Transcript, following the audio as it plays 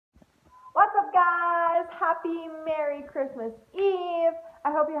What's up, guys? Happy Merry Christmas Eve.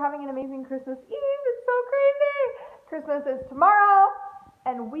 I hope you're having an amazing Christmas Eve. It's so crazy. Christmas is tomorrow,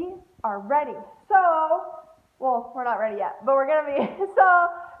 and we are ready. Well, we're not ready yet, but we're going to be. So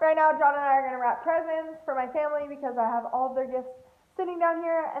right now, John and I are going to wrap presents for my family because I have all of their gifts sitting down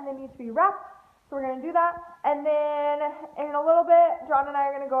here, and they need to be wrapped. So we're going to do that. And then in a little bit, John and I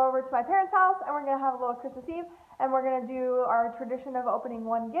are going to go over to my parents' house, and we're going to have a little Christmas Eve, and we're going to do our tradition of opening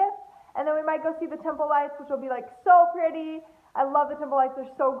one gift. And then we might go see the temple lights, which will be like so pretty. I love the temple lights. They're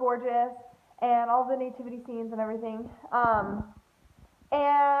so gorgeous. And all the nativity scenes and everything. And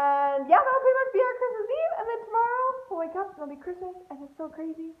yeah, that'll pretty much be our Christmas Eve. And then tomorrow we'll wake up and it'll be Christmas. And it's so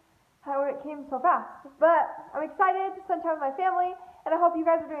crazy how it came so fast. But I'm excited to spend time with my family. And I hope you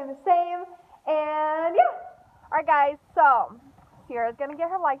guys are doing the same. And yeah. Alright guys, so Sierra's going to get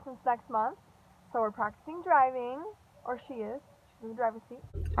her license next month. So we're practicing driving. Or she is. In the driver's seat.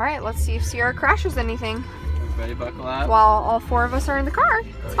 Alright, let's see if Sierra crashes anything. Everybody buckle up. While all four of us are in the car.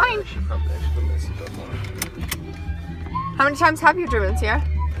 It's fine. How many times have you driven, Sierra?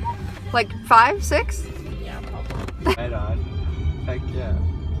 Like 5, 6? Yeah, probably. Right on. Heck yeah.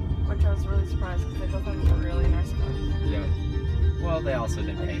 Which I was really surprised because they both have a really nice car. Yeah. Well, they also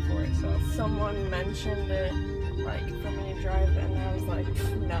didn't pay for it, so. Someone mentioned it, like, for me to drive, and I was like,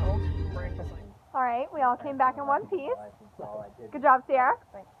 no. Alright, we all came back in one piece. Good job, Sierra.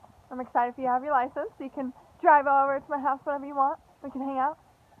 I'm excited for you to have your license so you can drive over to my house whenever you want. We can hang out.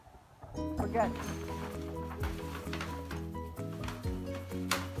 We're good.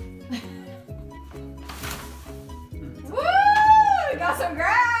 Woo! We got some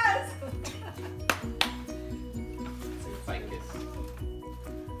grass!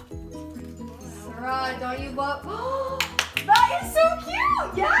 Sarah, don't you love... That is so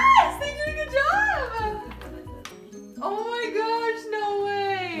cute! Yes! They did a good job! Oh my gosh, no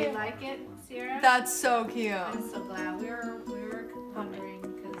way! You like it, Sierra? That's so cute. I'm so glad. We were wondering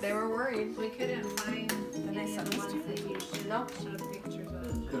because They were worried. we couldn't find any of the ones that you should No. show pictures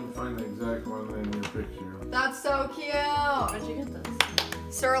of. Couldn't find the exact one in your picture. That's so cute. Where'd you get those?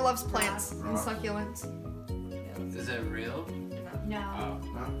 Sarah loves plants and succulents. Is it real? No.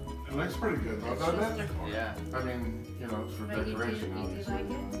 Oh. It looks pretty good though, doesn't it? Yeah. I mean, you know, it's for But you decoration, do obviously. like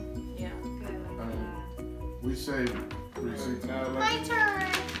it? Yeah. Good. I mean, we saved receipts now. My turn.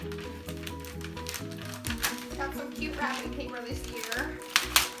 Got some cute wrapping paper this year.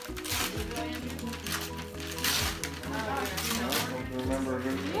 I don't remember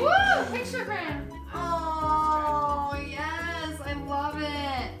who. Woo! Picture frame. Oh yes, I love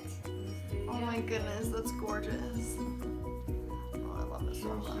it. Oh my goodness, that's gorgeous. Oh, I love this so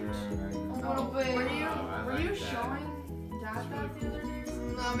much. Oh, baby. Were you showing Dad that the other day?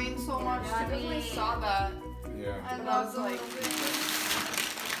 That means so much to me. We saw that. Yeah. I And I love was the like,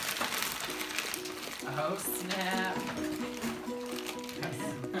 Oh, snap.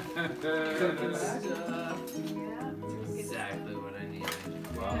 Cooking stuff. Exactly what I needed.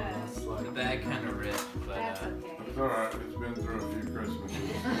 Wow. The bag kind of ripped, but That's okay. It's alright, it's been through a few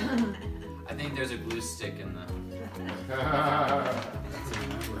Christmases. I think there's a glue stick in the.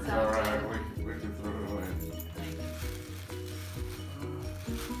 It's alright, we can throw it away.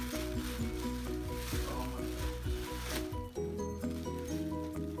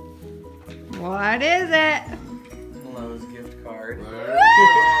 What is it? Lowe's gift card. There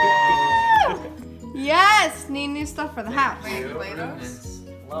Yes! Need new stuff for the house. Improvements.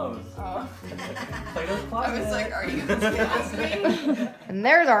 Lowe's. oh. Plato's I Closet. was like, are you gonna ask me? And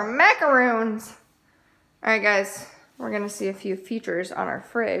there's our macaroons. Alright guys, we're gonna see a few features on our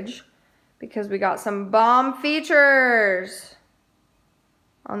fridge because we got some bomb features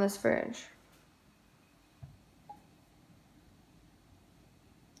on this fridge.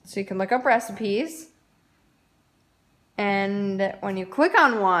 So you can look up recipes, and when you click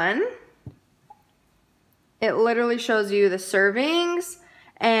on one, it literally shows you the servings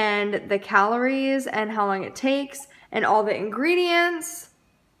and the calories and how long it takes and all the ingredients,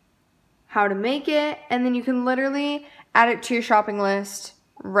 how to make it, and then you can literally add it to your shopping list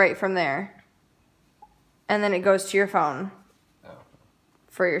right from there. And then it goes to your phone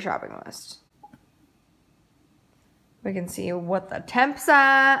for your shopping list. We can see what the temp's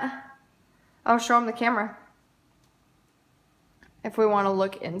at. I'll show them the camera. If we want to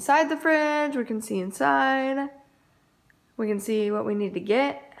look inside the fridge, we can see inside. We can see what we need to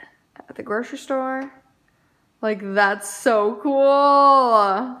get at the grocery store. Like, that's so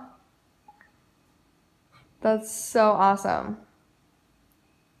cool. That's so awesome.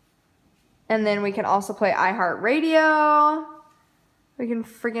 And then we can also play iHeartRadio. We can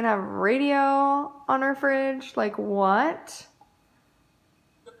freaking have radio on our fridge. Like, what?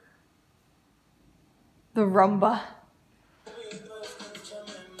 The rumba.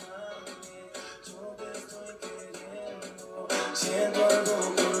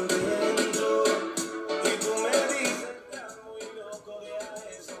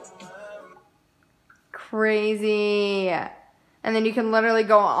 Crazy. And then you can literally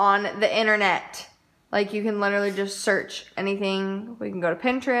go on the internet. Like you can literally just search anything. We can go to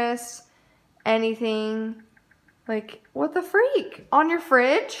Pinterest, anything. Like, what the freak? On your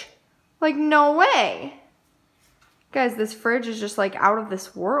fridge? Like, no way. Guys, this fridge is just like out of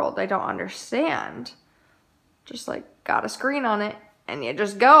this world. I don't understand. Just like got a screen on it and you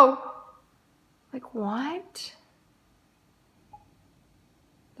just go. Like, what?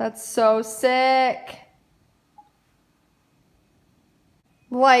 That's so sick.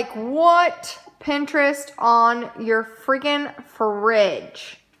 Like, what? Pinterest on your freaking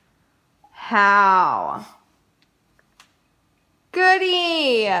fridge. How?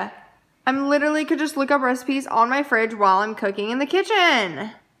 Goody. I'm literally could just look up recipes on my fridge while I'm cooking in the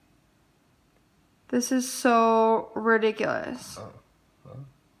kitchen. This is so ridiculous.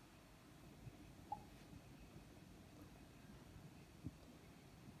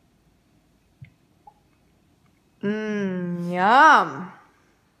 Yum.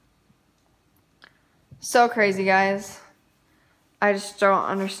 So crazy, guys. I just don't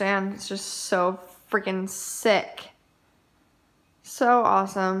understand. It's just so freaking sick. So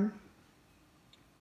awesome.